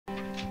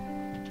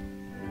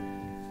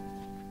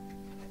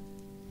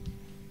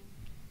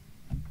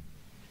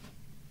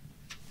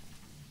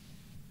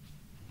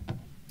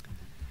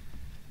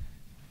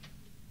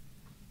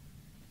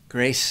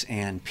Grace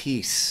and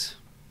peace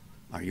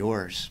are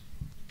yours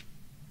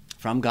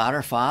from God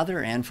our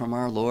Father and from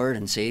our Lord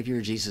and Savior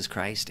Jesus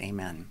Christ.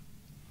 Amen.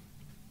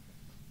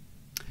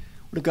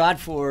 Word of God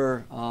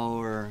for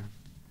our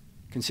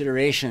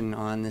consideration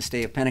on this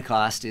day of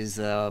Pentecost is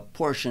a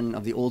portion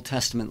of the Old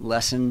Testament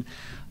lesson.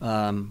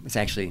 It's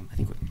actually, I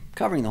think, we're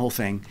covering the whole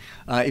thing.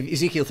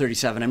 Ezekiel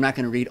 37. I'm not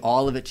going to read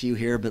all of it to you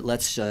here, but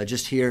let's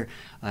just hear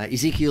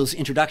Ezekiel's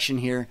introduction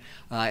here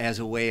as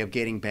a way of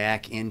getting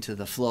back into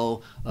the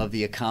flow of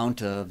the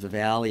account of the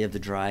valley of the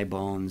dry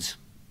bones.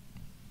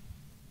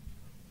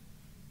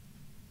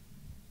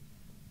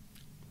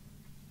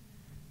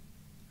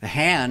 The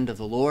hand of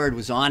the Lord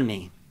was on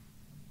me,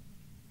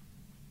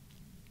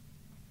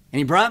 and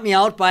he brought me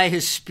out by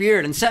his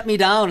Spirit and set me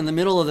down in the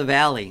middle of the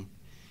valley.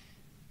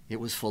 It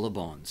was full of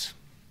bones.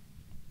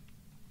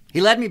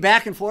 He led me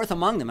back and forth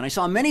among them, and I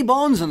saw many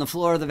bones on the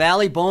floor of the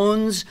valley,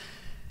 bones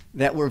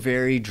that were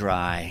very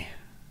dry.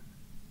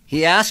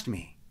 He asked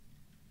me,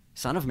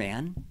 Son of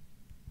man,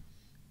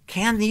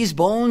 can these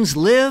bones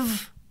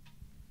live?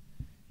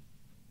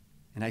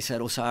 And I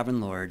said, O sovereign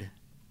Lord,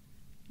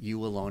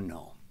 you alone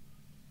know.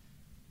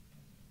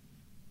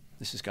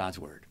 This is God's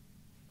word.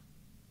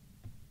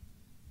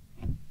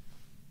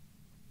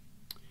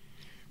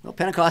 Well,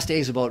 Pentecost Day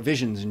is about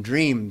visions and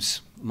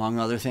dreams, among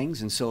other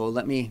things, and so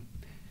let me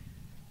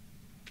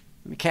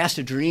cast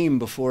a dream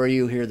before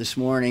you here this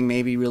morning,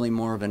 maybe really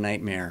more of a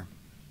nightmare.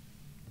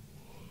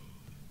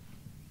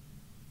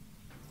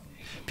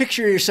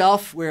 Picture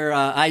yourself where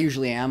I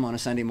usually am on a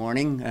Sunday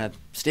morning,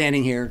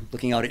 standing here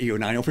looking out at you.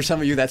 Now, I know for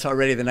some of you that's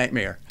already the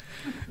nightmare.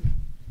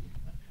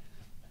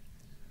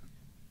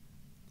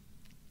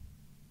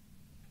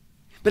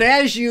 But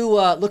as you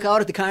look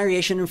out at the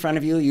congregation in front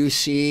of you, you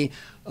see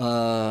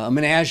a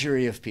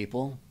menagerie of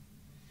people.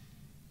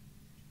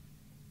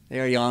 They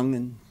are young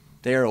and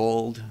they are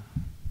old.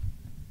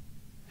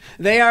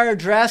 They are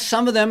dressed,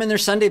 some of them in their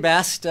Sunday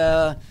best,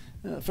 for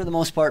the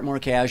most part more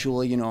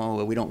casual. You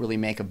know, we don't really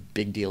make a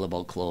big deal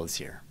about clothes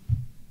here.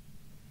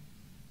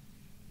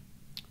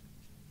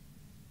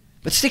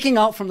 But sticking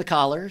out from the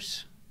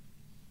collars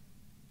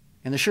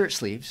and the shirt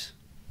sleeves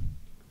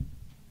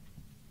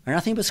are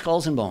nothing but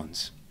skulls and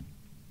bones.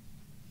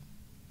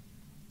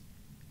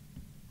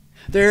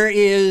 There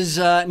is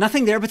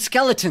nothing there but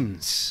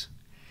skeletons.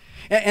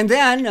 And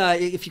then,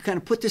 if you kind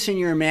of put this in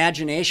your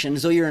imagination,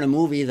 as though you're in a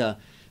movie, the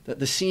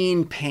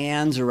scene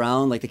pans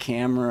around like the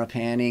camera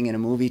panning in a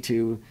movie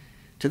to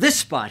this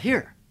spot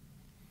here.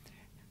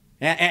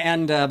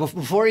 And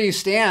before you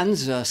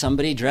stands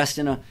somebody dressed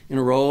in a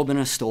robe and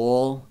a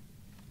stole.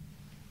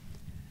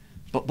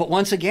 But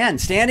once again,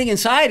 standing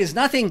inside is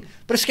nothing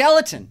but a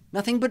skeleton,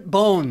 nothing but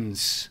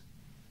bones.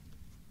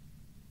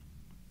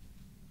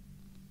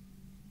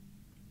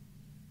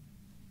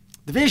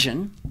 The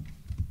vision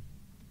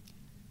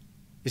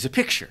is a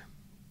picture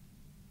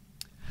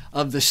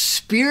of the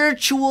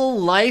spiritual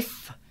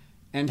life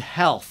and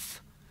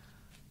health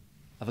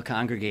of a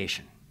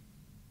congregation.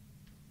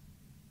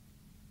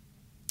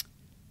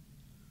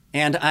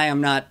 And I am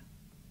not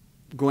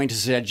going to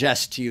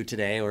suggest to you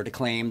today or to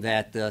claim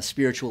that the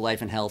spiritual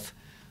life and health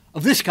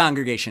of this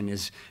congregation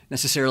is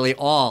necessarily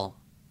all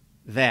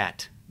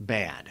that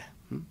bad.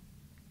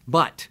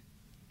 But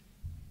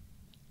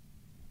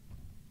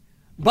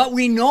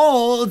we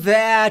know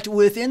that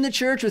within the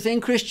church,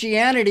 within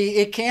Christianity,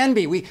 it can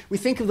be. We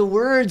think of the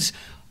words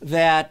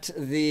that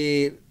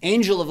the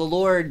angel of the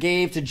Lord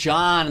gave to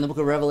John in the book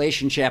of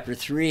Revelation chapter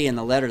 3 in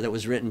the letter that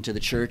was written to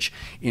the church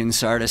in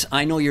Sardis.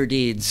 I know your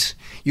deeds.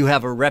 You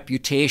have a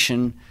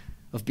reputation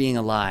of being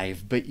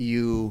alive, but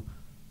you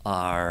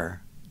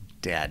are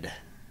dead.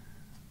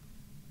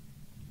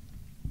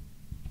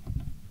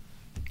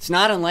 It's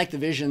not unlike the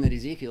vision that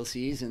Ezekiel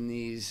sees in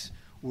these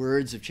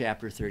words of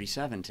chapter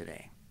 37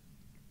 today.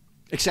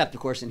 Except,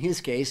 of course, in his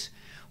case,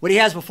 what he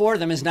has before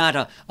them is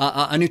not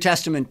a New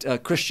Testament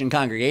Christian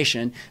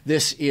congregation.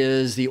 This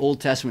is the Old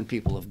Testament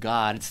people of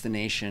God. It's the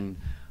nation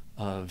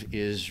of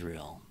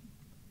Israel.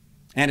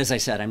 And as I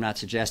said, I'm not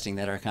suggesting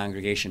that our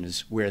congregation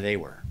is where they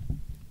were.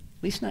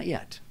 At least not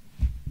yet.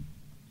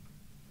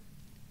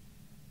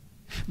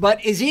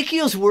 But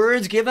Ezekiel's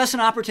words give us an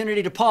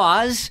opportunity to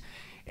pause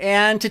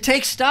and to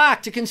take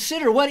stock, to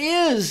consider what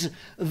is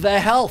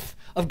the health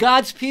of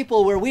God's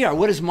people where we are.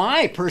 What is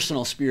my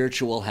personal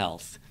spiritual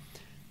health?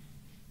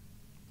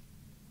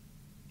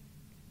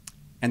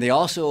 And they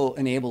also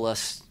enable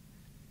us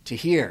to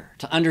hear,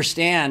 to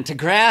understand, to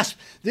grasp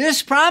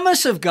this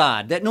promise of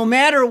God, that no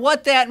matter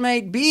what that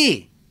might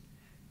be,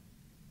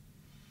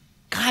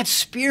 God's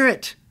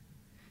Spirit,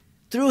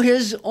 through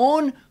his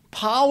own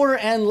power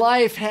and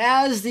life,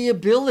 has the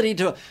ability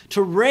to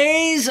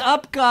raise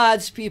up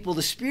God's people.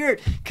 The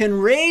Spirit can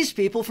raise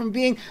people from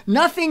being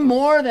nothing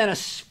more than a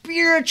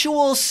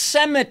spiritual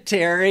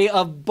cemetery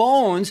of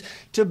bones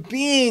to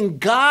being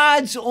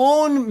God's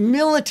own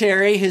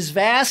military, his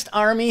vast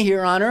army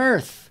here on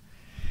earth.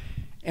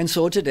 And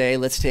so today,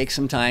 let's take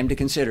some time to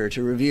consider,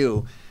 to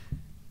review,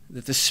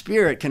 that the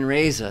Spirit can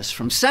raise us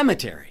from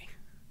cemetery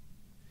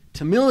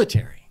to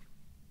military.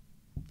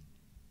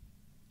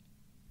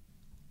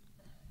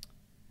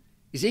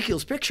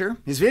 Ezekiel's picture,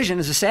 his vision,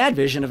 is a sad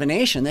vision of a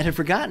nation that had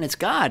forgotten its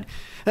God.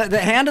 The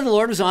hand of the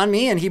Lord was on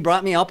me, and he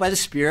brought me out by the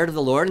Spirit of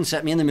the Lord and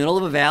set me in the middle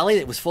of a valley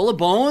that was full of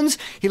bones.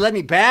 He led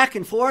me back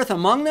and forth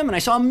among them, and I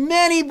saw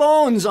many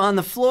bones on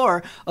the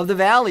floor of the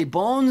valley,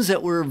 bones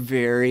that were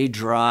very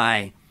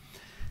dry.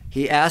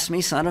 He asked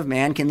me, Son of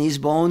man, can these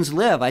bones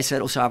live? I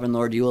said, O sovereign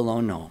Lord, you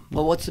alone know.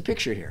 Well, what's the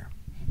picture here?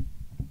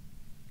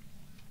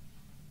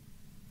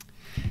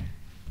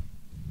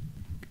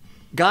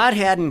 God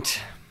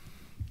hadn't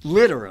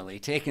literally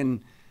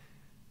taken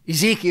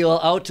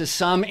Ezekiel out to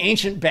some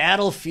ancient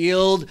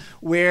battlefield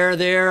where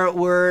there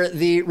were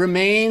the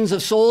remains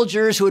of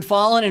soldiers who had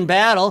fallen in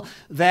battle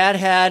that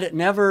had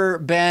never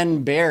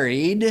been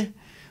buried,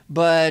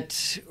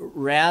 but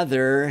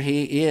rather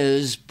he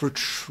is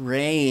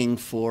portraying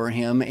for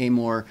him a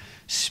more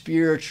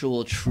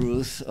spiritual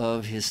truth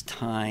of his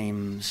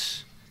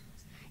times.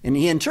 And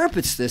he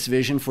interprets this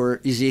vision for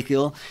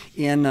Ezekiel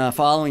in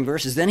following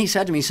verses. Then he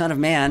said to me, Son of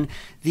man,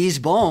 these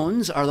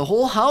bones are the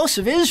whole house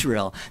of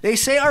Israel. They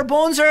say our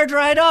bones are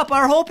dried up.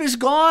 Our hope is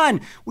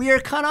gone. We are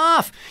cut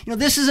off. You know,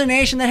 this is a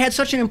nation that had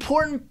such an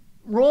important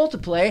role to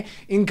play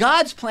in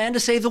God's plan to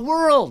save the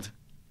world.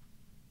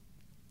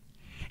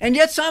 And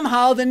yet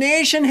somehow the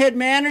nation had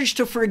managed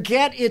to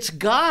forget its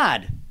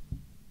God.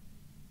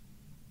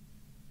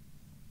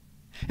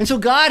 And so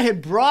God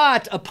had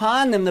brought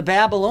upon them the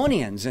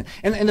Babylonians. And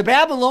the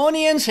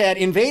Babylonians had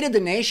invaded the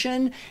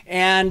nation,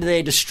 and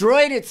they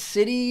destroyed its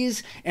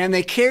cities, and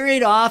they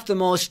carried off the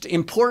most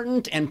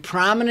important and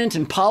prominent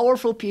and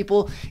powerful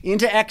people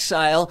into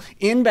exile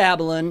in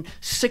Babylon,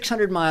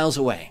 600 miles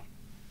away.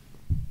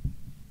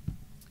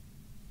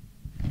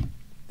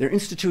 Their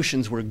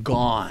institutions were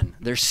gone.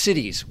 Their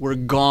cities were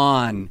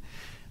gone.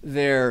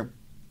 Their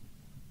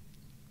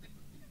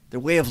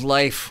way of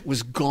life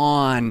was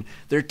gone.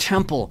 Their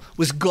temple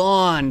was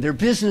gone. Their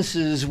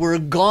businesses were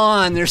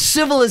gone. Their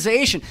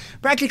civilization,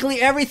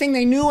 practically everything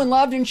they knew and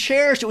loved and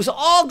cherished, it was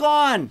all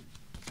gone.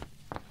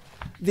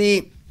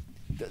 The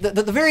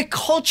very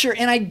culture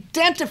and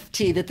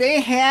identity that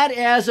they had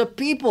as a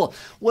people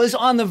was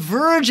on the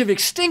verge of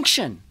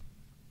extinction.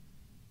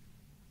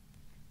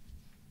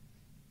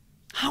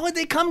 How had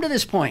they come to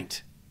this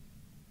point?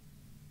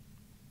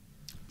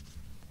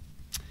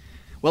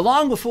 Well,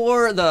 long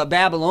before the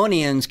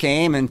Babylonians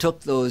came and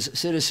took those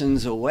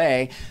citizens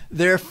away,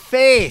 their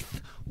faith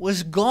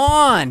was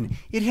gone.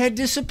 It had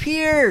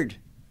disappeared,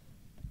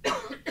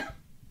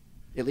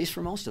 at least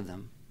for most of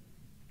them.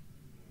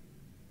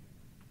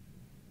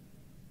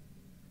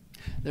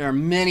 There are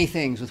many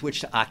things with which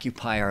to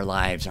occupy our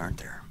lives, aren't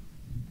there?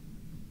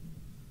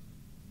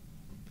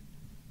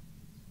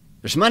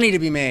 There's money to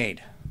be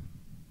made,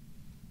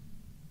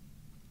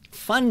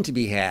 fun to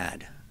be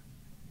had,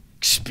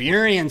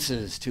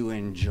 experiences to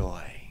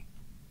enjoy,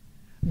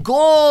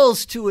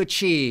 goals to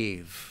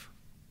achieve,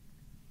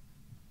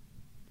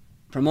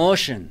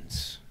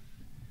 promotions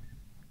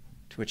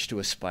to which to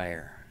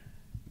aspire,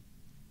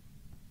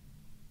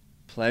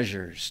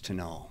 pleasures to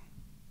know.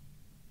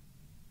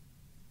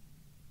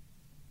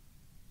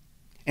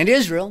 And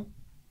Israel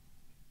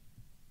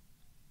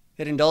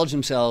had indulged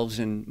themselves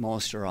in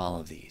most or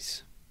all of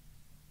these.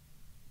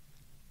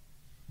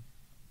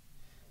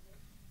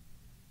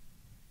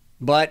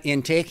 But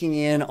in taking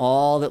in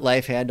all that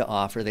life had to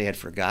offer, they had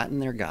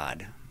forgotten their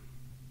God.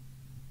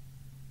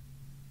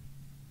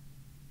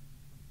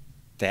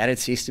 That had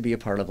ceased to be a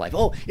part of life.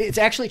 Oh, it's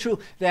actually true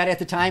that at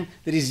the time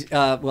that he's,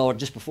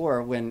 just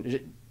before,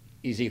 when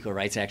Ezekiel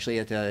writes, actually,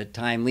 at the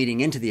time leading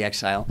into the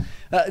exile,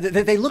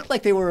 they looked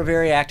like they were a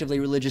very actively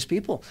religious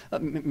people.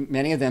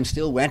 Many of them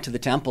still went to the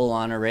temple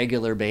on a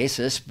regular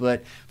basis,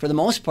 but for the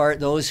most part,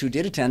 those who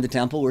did attend the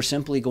temple were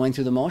simply going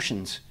through the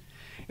motions.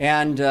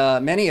 And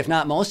many, if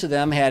not most of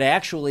them, had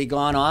actually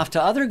gone off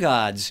to other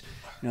gods.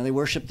 You know, they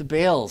worshiped the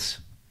Baals.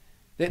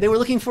 They were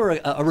looking for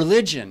a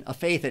religion, a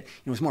faith that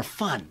was more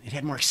fun. It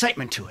had more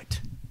excitement to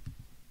it.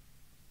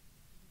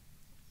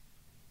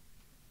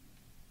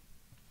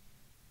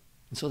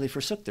 And so they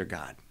forsook their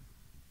God.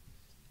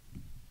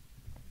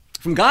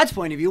 From God's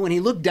point of view, when he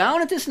looked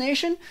down at this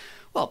nation,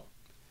 well,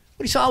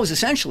 what he saw was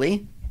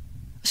essentially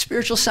a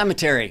spiritual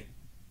cemetery.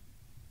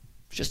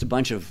 Just a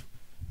bunch of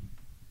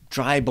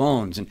dry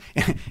bones.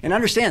 And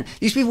understand,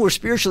 these people were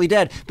spiritually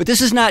dead, but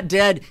this is not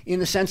dead in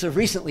the sense of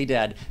recently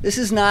dead. This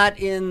is not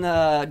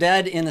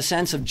dead in the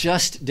sense of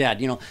just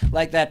dead,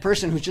 like that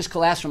person who's just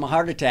collapsed from a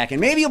heart attack.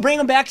 And maybe you'll bring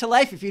them back to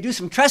life if you do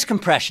some chest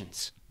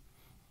compressions.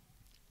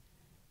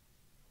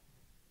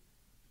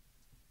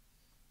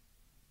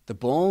 The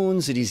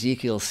bones that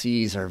Ezekiel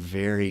sees are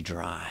very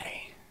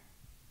dry.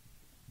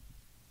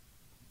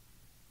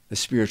 The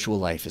spiritual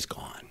life is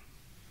gone.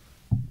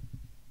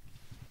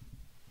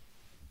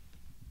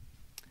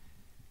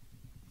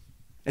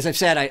 As I've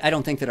said, I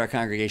don't think that our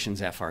congregation's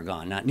that far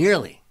gone, not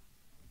nearly.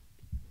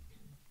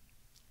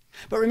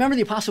 But remember,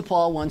 the Apostle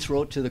Paul once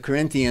wrote to the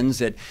Corinthians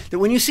that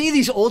when you see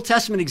these Old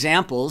Testament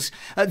examples,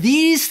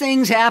 these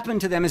things happen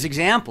to them as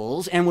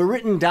examples and were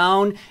written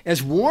down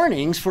as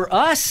warnings for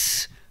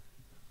us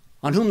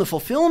on whom the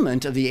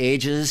fulfillment of the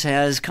ages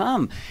has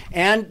come.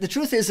 And the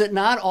truth is that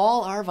not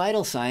all our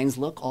vital signs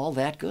look all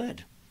that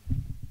good.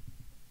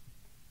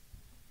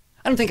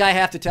 I don't think I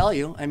have to tell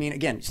you, I mean,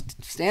 again,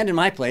 stand in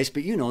my place,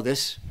 but you know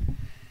this,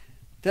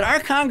 that our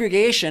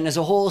congregation as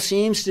a whole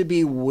seems to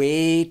be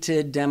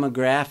weighted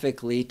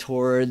demographically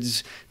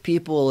towards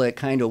people at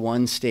kind of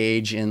one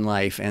stage in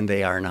life, and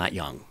they are not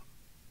young.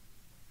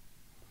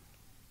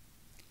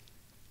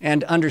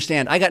 And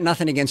understand, I got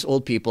nothing against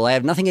old people. I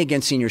have nothing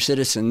against senior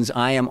citizens.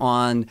 I am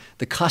on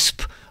the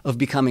cusp of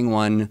becoming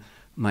one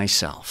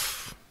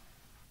myself.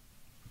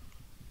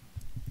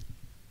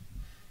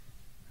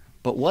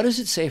 But what does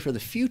it say for the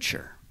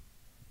future?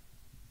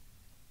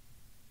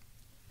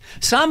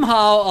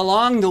 Somehow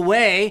along the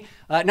way,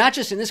 not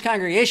just in this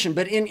congregation,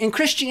 but in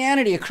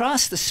Christianity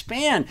across the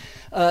span,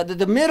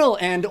 the middle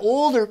and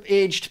older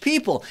aged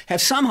people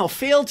have somehow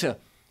failed to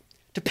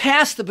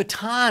pass the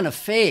baton of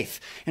faith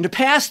and to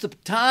pass the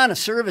baton of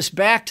service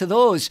back to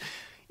those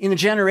in the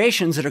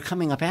generations that are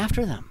coming up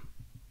after them.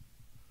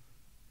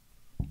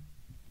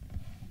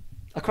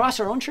 Across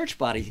our own church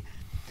body,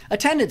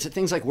 attendance at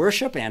things like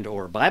worship and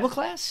or Bible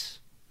class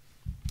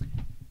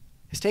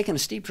has taken a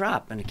steep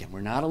drop. And again,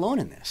 we're not alone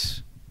in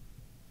this.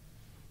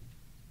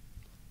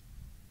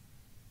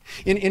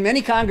 In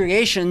many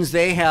congregations,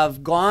 they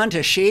have gone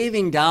to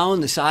shaving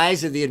down the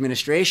size of the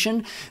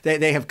administration.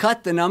 They have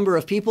cut the number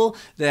of people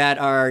that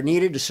are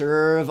needed to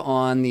serve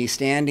on the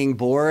standing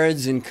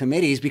boards and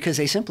committees because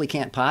they simply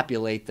can't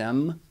populate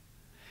them.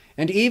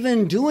 And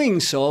even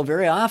doing so,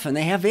 very often,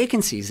 they have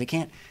vacancies. They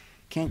can't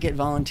get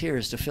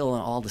volunteers to fill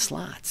in all the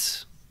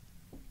slots.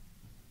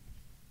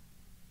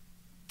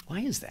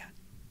 Why is that?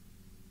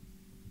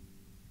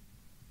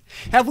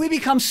 Have we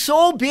become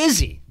so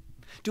busy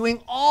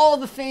doing all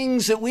the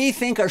things that we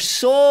think are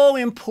so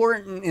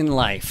important in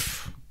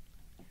life,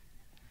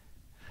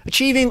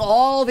 achieving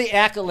all the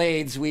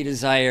accolades we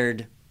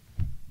desired,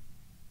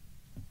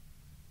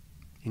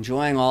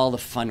 enjoying all the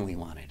fun we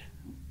wanted,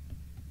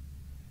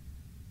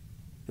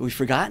 that we've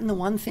forgotten the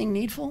one thing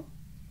needful?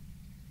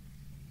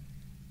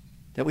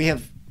 That we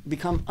have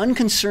become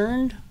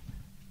unconcerned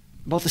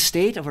about the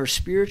state of our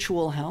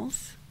spiritual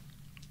health?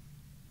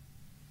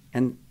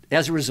 And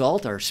as a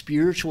result, our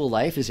spiritual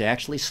life is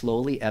actually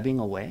slowly ebbing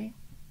away?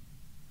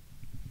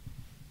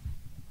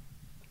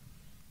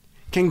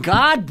 Can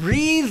God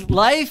breathe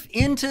life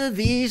into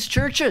these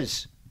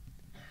churches?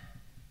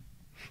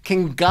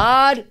 Can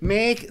God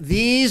make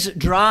these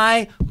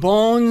dry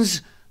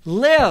bones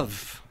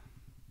live?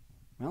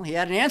 Well, he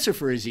had an answer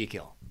for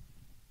Ezekiel.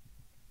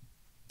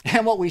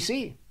 And what we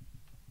see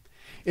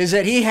is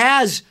that he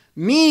has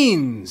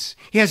means.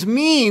 He has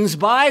means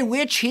by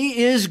which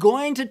he is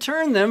going to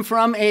turn them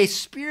from a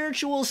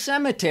spiritual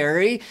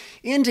cemetery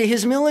into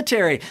his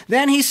military.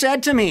 Then he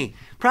said to me,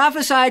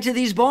 prophesy to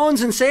these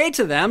bones and say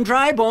to them,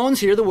 dry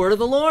bones, hear the word of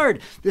the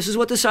Lord. This is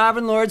what the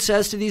sovereign Lord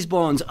says to these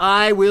bones.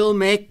 I will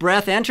make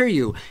breath enter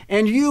you,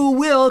 and you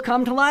will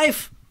come to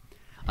life.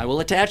 I will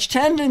attach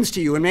tendons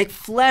to you and make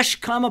flesh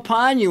come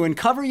upon you and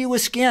cover you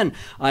with skin.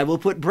 I will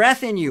put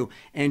breath in you,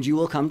 and you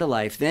will come to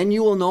life. Then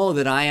you will know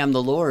that I am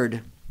the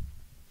Lord.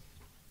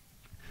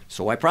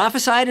 So I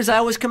prophesied as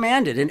I was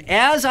commanded, and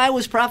as I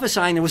was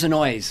prophesying, there was a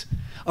noise,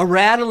 a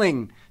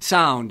rattling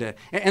sound,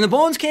 and the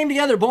bones came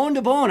together, bone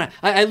to bone.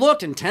 I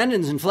looked, and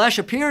tendons and flesh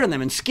appeared in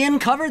them, and skin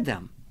covered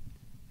them.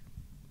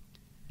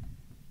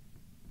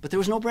 But there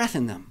was no breath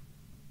in them.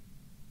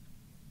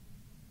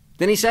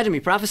 Then he said to me,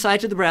 prophesy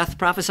to the breath,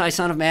 prophesy,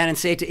 Son of Man, and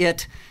say to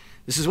it,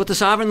 this is what the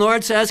sovereign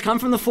Lord says, come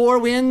from the four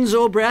winds,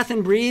 O breath,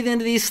 and breathe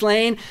into these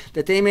slain,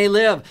 that they may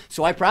live.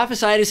 So I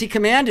prophesied as he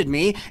commanded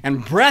me,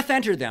 and breath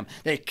entered them.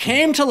 They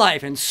came to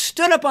life and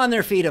stood up on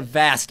their feet, a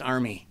vast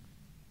army.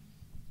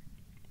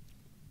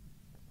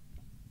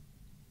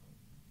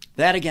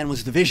 That again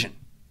was the vision.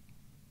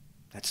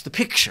 That's the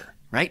picture,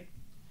 right?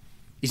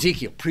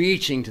 Ezekiel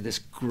preaching to this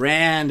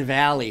grand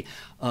valley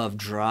of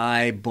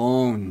dry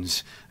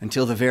bones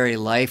until the very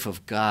life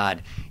of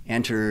God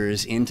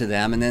enters into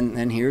them. And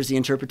then here's the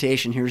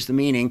interpretation, here's the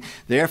meaning.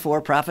 Therefore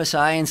prophesy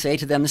and say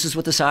to them, this is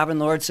what the sovereign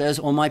Lord says,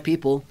 O my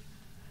people,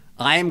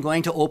 I am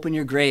going to open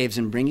your graves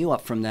and bring you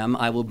up from them.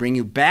 I will bring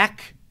you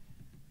back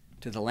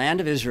to the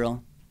land of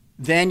Israel.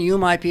 Then you,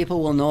 my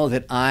people, will know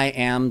that I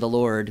am the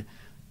Lord.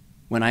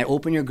 When I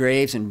open your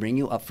graves and bring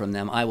you up from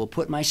them, I will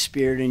put my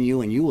spirit in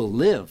you, and you will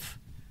live.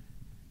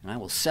 And I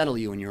will settle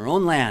you in your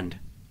own land.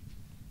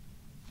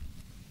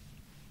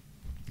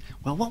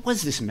 Well, what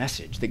was this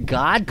message that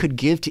God could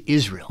give to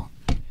Israel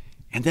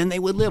and then they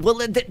would live? Well,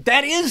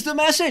 that is the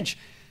message.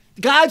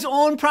 God's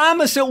own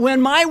promise that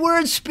when my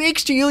word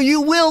speaks to you,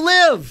 you will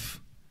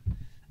live.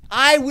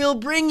 I will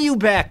bring you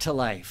back to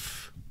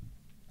life.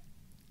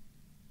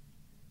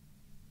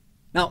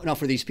 Now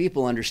for these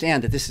people,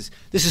 understand that this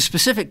is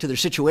specific to their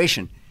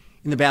situation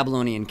in the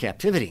Babylonian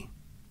captivity.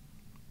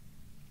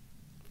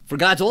 For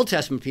God's Old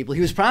Testament people,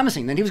 he was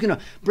promising that he was going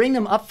to bring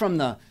them up from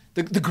the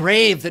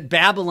grave that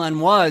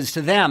Babylon was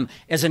to them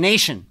as a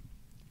nation.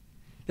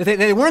 That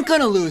they weren't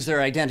going to lose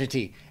their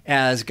identity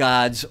as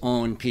God's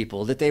own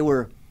people. That they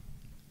were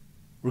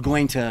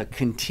going to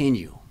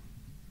continue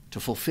to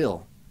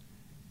fulfill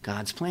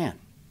God's plan.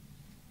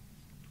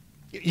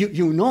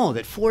 You know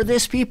that for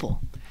this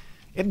people,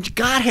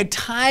 God had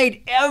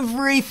tied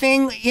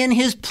everything in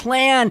his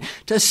plan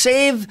to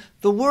save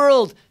the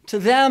world to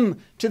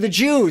them, to the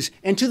Jews,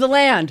 and to the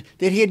land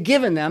that he had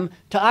given them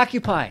to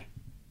occupy.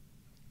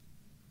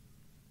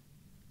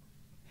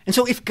 And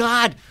so if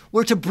God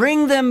were to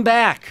bring them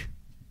back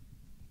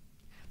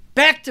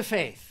to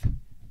faith,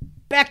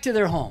 back to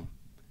their home,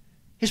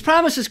 his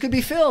promises could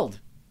be filled.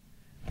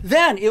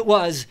 Then it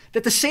was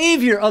that the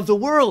Savior of the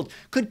world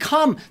could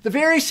come, the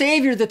very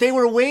Savior that they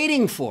were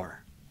waiting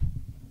for.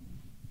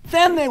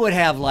 Then they would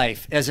have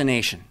life as a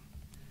nation.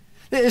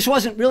 This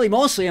wasn't really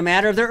mostly a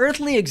matter of their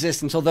earthly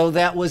existence, although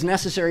that was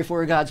necessary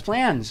for God's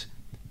plans.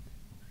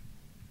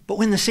 But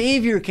when the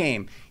Savior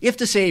came, if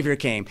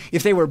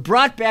they were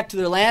brought back to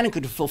their land and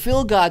could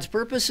fulfill God's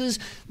purposes,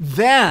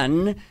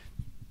 then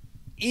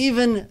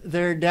even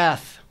their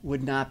death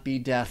would not be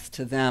death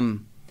to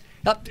them.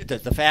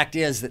 The fact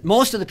is that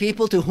most of the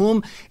people to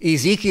whom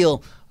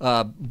Ezekiel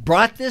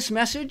brought this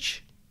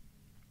message,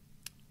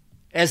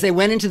 as they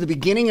went into the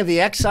beginning of the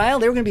exile,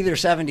 they were going to be there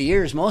 70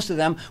 years. Most of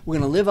them were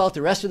going to live out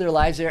the rest of their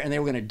lives there, and they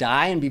were going to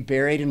die and be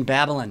buried in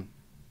Babylon.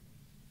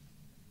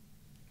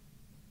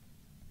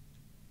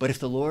 But if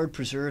the Lord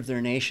preserved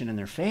their nation and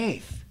their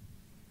faith,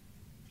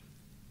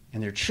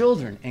 and their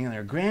children and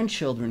their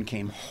grandchildren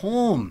came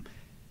home,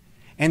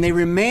 and they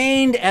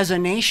remained as a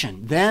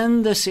nation,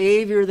 then the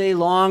Savior they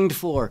longed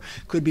for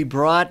could be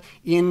brought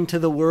into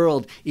the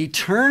world.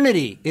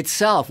 Eternity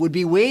itself would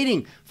be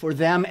waiting for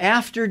them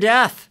after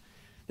death.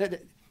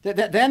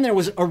 Then there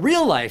was a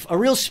real life, a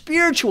real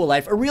spiritual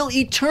life, a real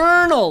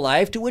eternal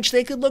life to which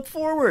they could look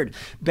forward.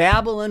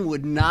 Babylon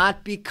would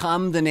not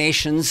become the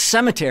nation's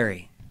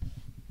cemetery.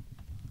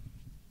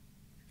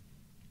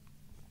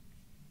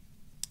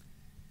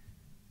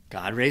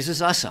 God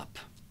raises us up.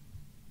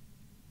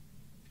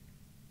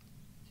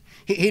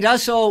 He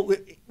does so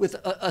with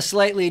a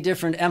slightly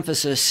different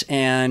emphasis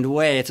and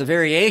way. It's a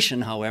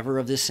variation, however,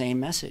 of this same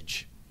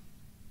message.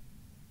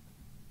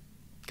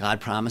 God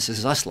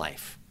promises us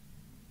life.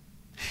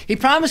 He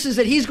promises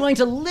that he's going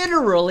to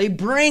literally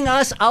bring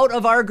us out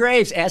of our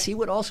graves, as he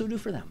would also do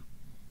for them.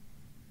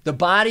 The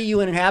body you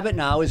inhabit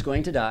now is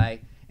going to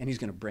die, and he's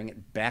going to bring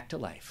it back to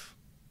life.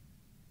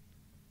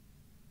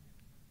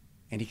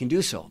 And he can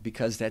do so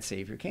because that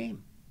Savior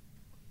came.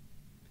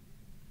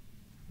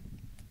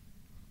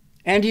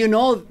 And do you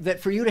know that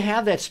for you to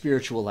have that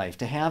spiritual life,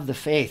 to have the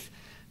faith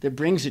that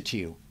brings it to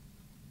you,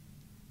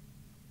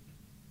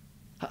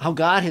 how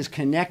God has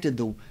connected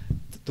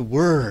the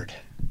Word,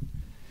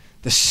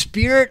 the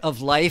Spirit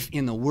of life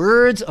in the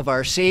words of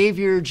our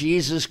Savior,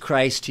 Jesus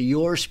Christ, to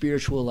your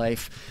spiritual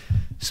life.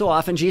 So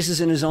often, Jesus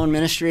in his own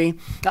ministry,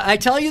 I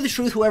tell you the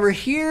truth, whoever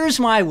hears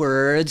my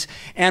words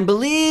and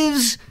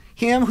believes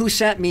him who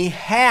sent me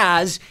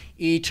has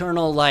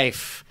eternal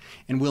life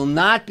and will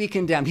not be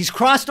condemned. He's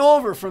crossed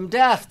over from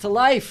death to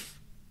life.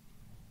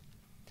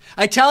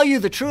 I tell you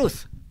the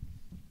truth.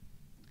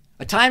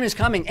 A time is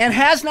coming and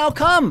has now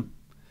come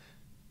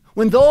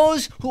when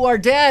those who are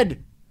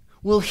dead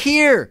will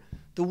hear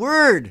the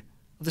word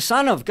of the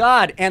Son of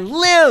God and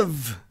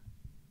live.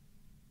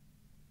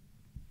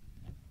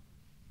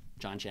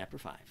 John chapter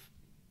 5.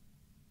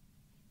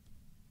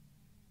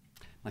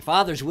 My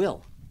Father's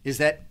will is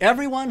that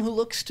everyone who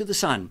looks to the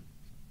Son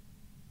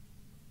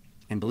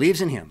and believes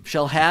in him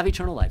shall have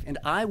eternal life, and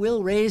I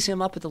will raise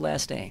him up at the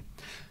last day.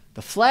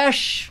 The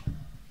flesh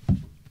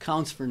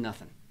counts for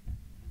nothing.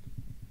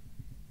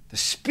 The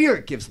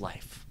Spirit gives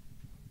life.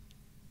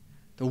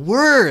 The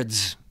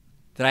words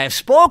that I have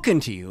spoken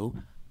to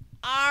you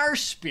are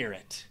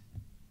spirit,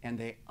 and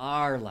they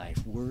are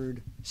life.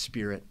 Word,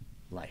 spirit,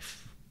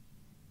 life.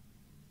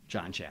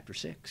 John chapter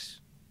 6.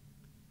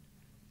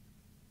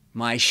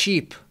 My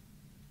sheep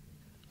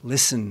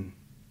listen,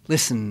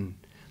 listen,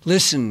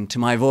 listen to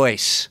my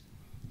voice.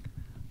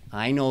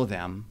 I know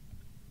them,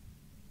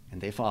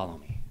 and they follow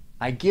me.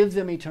 I give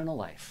them eternal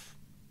life.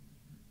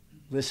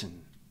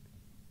 Listen,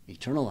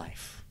 eternal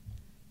life,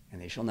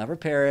 and they shall never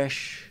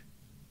perish.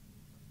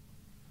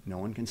 No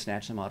one can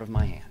snatch them out of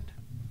my hand.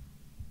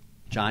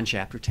 John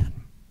chapter 10.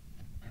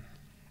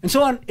 And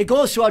so on, it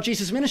goes throughout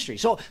Jesus' ministry.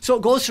 So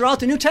it goes throughout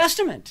the New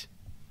Testament.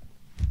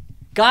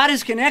 God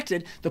has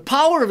connected the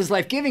power of his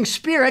life-giving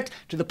Spirit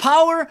to the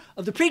power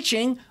of the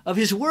preaching of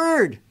his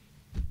word.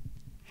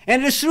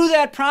 And it is through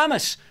that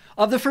promise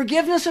of the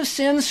forgiveness of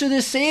sins through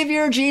the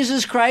Savior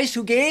Jesus Christ,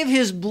 who gave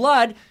his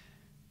blood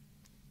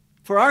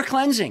for our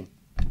cleansing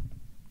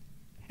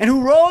and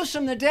who rose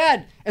from the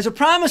dead as a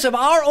promise of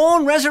our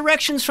own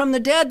resurrections from the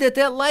dead,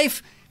 that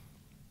life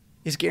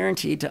is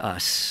guaranteed to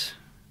us.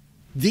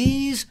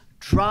 These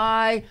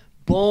dry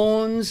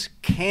bones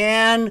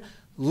can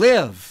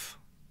live.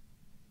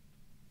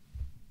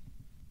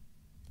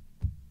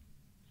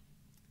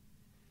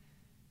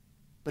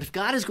 But if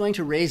God is going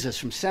to raise us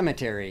from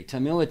cemetery to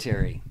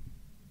military,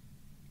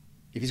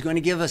 if he's going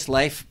to give us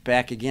life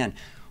back again,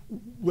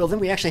 Well, then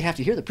we actually have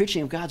to hear the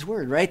preaching of God's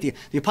word, right?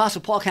 The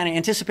Apostle Paul kind of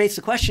anticipates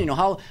the question,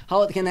 how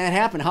can that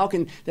happen? How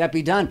can that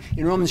be done?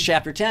 In Romans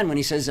chapter 10, when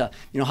he says,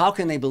 how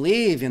can they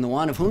believe in the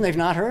one of whom they've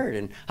not heard?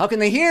 And how can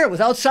they hear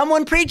without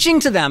someone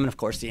preaching to them? And of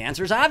course, the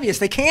answer is obvious.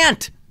 They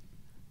can't.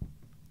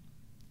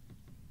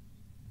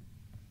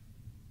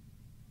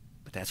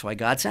 But that's why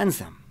God sends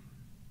them.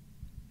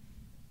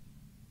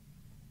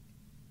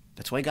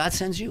 That's why God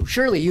sends you.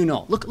 Surely you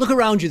know. Look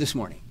around you this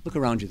morning. Look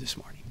around you this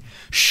morning.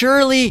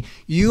 Surely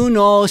you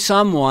know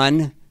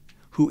someone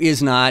who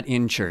is not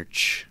in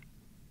church,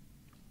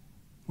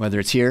 whether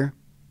it's here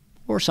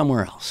or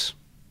somewhere else.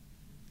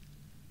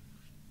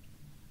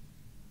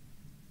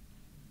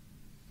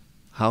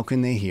 How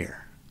can they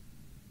hear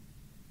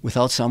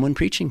without someone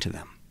preaching to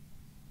them?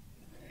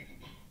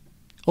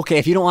 Okay,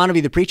 if you don't want to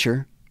be the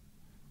preacher,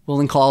 well,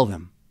 then call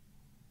them.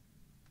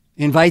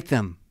 Invite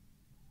them.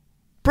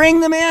 Bring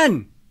them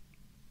in.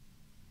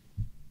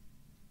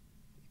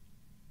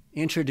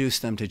 Introduce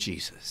them to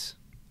Jesus.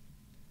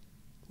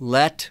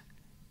 Let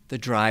the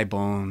dry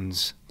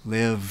bones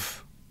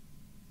live.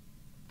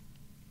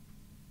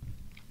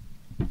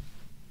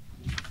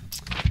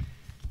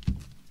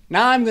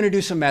 Now I'm going to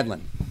do some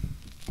meddling.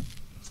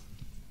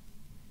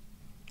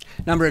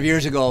 A number of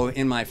years ago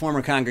in my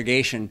former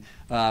congregation,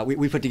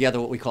 we put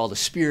together what we called a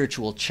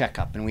spiritual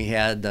checkup, and we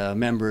had the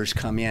members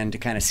come in to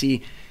kind of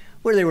see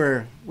where they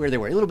were. A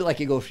little bit like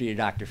you go to your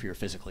doctor for your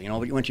physical,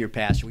 but you went to your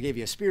pastor. We gave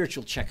you a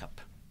spiritual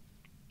checkup.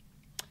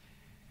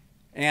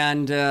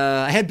 And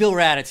I had Bill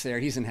Raditz there.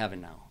 He's in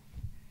heaven now.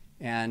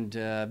 And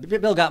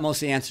Bill got most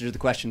of the answers to the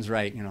questions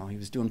right. He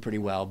was doing pretty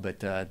well. But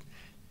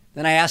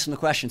then I asked him the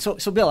question.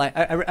 So Bill,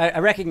 I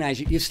recognize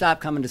you've stopped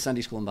coming to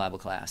Sunday school and Bible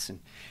class, and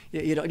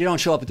you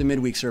don't show up at the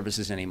midweek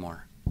services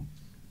anymore.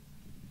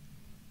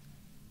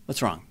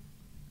 What's wrong?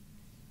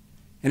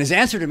 And his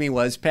answer to me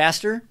was,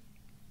 Pastor,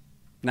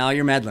 now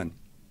you're meddling.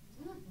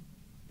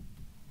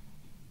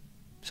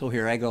 So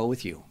here I go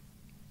with you.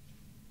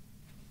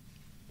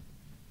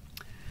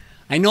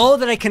 I know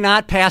that I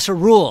cannot pass a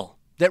rule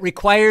that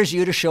requires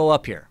you to show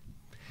up here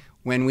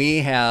when we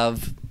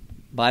have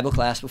Bible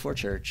class before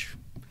church,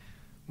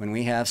 when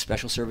we have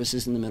special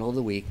services in the middle of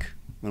the week,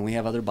 when we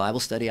have other Bible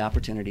study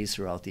opportunities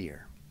throughout the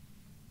year.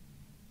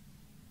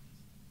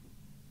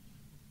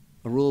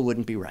 A rule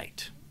wouldn't be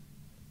right.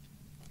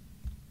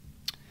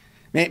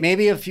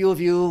 Maybe a few of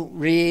you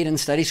read and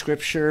study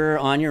Scripture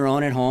on your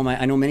own at home.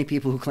 I know many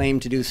people who claim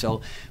to do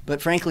so.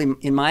 But frankly,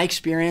 in my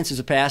experience as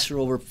a pastor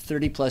over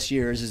 30 plus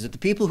years, is that the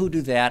people who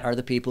do that are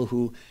the people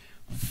who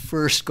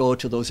first go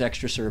to those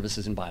extra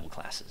services and Bible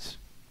classes,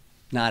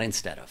 not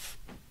instead of.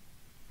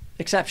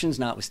 Exceptions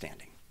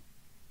notwithstanding.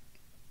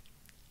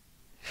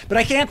 But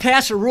I can't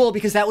pass a rule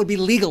because that would be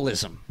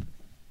legalism.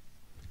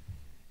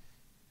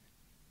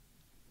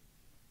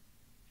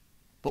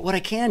 But what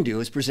I can do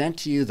is present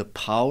to you the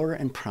power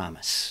and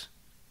promise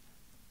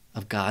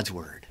of God's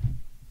word.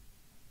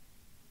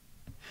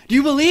 Do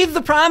you believe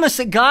the promise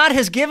that God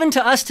has given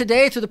to us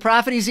today through the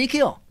prophet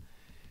Ezekiel?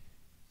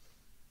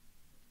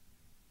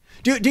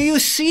 Do you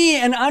see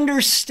and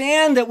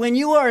understand that when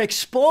you are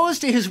exposed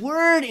to his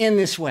word in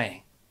this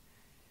way,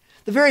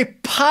 the very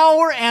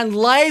power and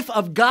life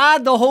of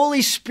God, the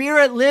Holy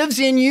Spirit, lives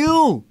in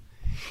you?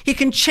 He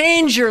can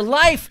change your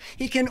life.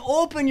 He can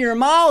open your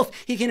mouth.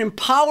 He can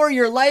empower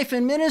your life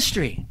and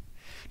ministry.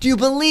 Do you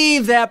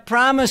believe that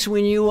promise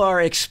when you are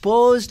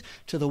exposed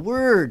to the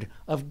word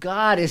of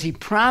God as he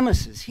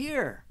promises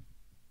here?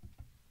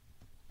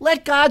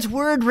 Let God's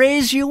word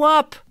raise you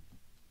up.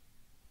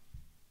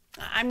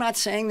 I'm not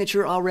saying that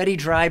you're already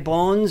dry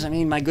bones. I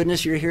mean, my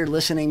goodness, you're here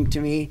listening to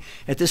me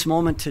at this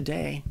moment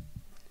today.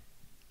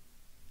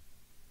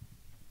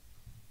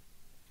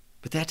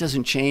 But that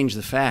doesn't change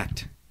the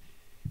fact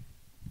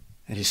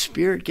that his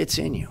Spirit gets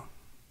in you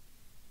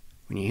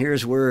when you hear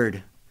his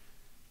word.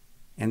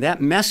 And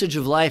that message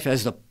of life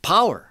has the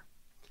power,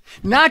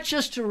 not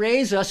just to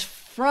raise us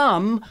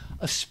from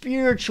a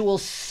spiritual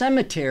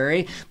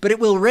cemetery, but it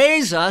will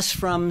raise us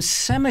from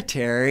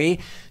cemetery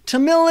to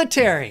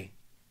military.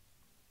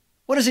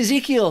 What does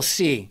Ezekiel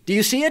see? Do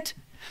you see it?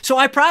 So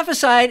I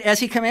prophesied as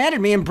he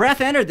commanded me, and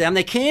breath entered them.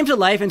 They came to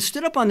life and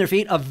stood up on their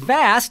feet, a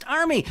vast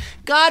army.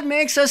 God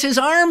makes us his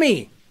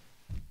army.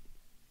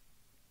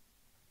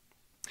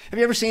 Have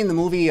you ever seen the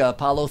movie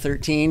Apollo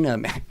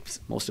 13?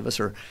 Most of us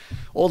are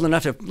old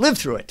enough to live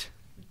through it.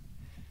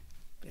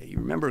 You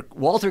remember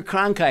Walter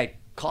Cronkite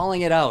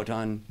calling it out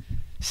on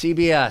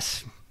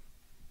CBS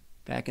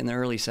back in the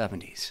early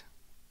 70s.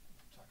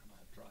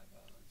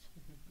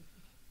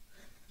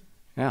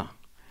 Yeah.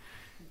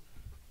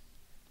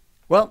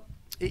 Well,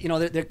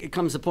 there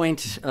comes the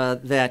point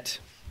that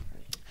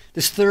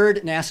this third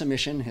NASA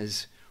mission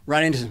has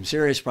run into some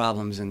serious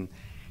problems,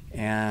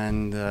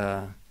 and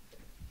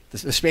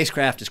the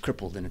spacecraft is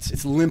crippled and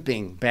it's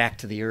limping back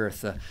to the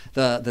Earth.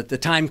 The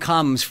time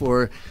comes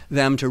for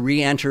them to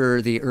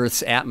re-enter the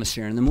Earth's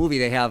atmosphere. In the movie,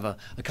 they have a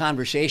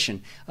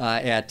conversation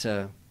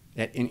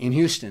in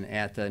Houston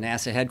at the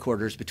NASA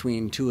headquarters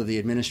between two of the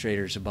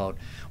administrators about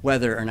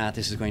whether or not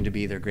this is going to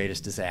be their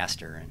greatest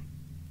disaster. And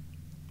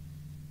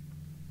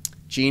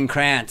Gene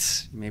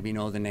Kranz, you maybe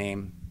know the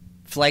name,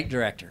 flight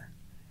director,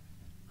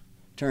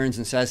 turns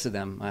and says to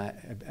them,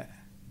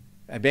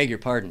 I beg your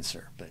pardon,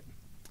 sir, but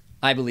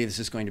I believe this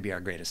is going to be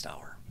our greatest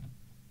hour.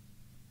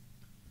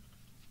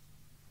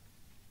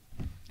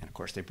 And of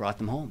course, they brought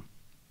them home.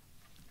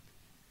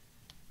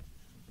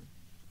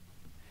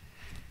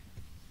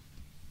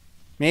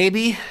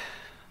 Maybe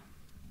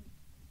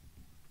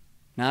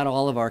not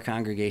all of our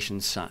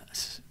congregation's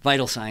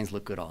vital signs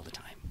look good all the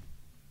time.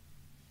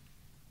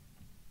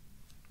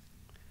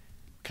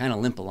 Kind of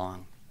limp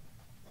along.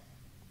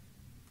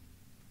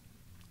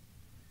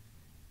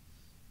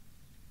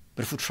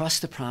 But if we'll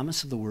trust the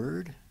promise of the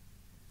Word,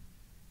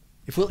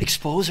 if we'll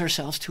expose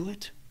ourselves to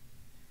it,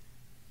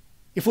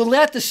 if we'll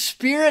let the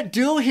Spirit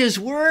do His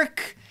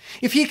work,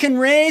 if He can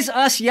raise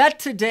us yet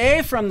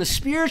today from the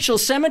spiritual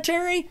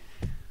cemetery,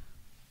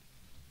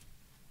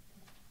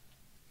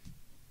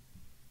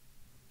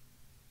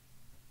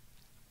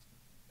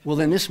 well,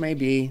 then this may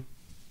be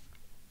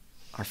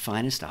our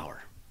finest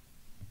hour.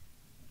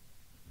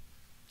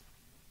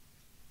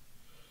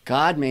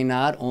 God may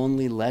not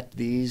only let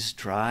these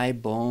dry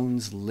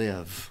bones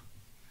live,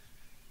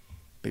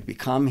 but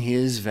become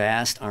His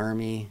vast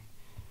army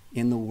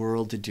in the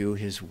world to do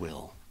His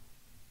will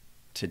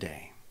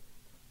today.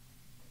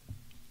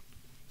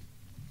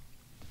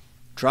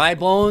 Dry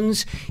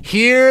bones,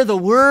 hear the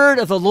word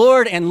of the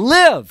Lord and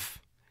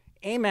live.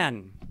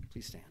 Amen.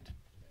 Please stand.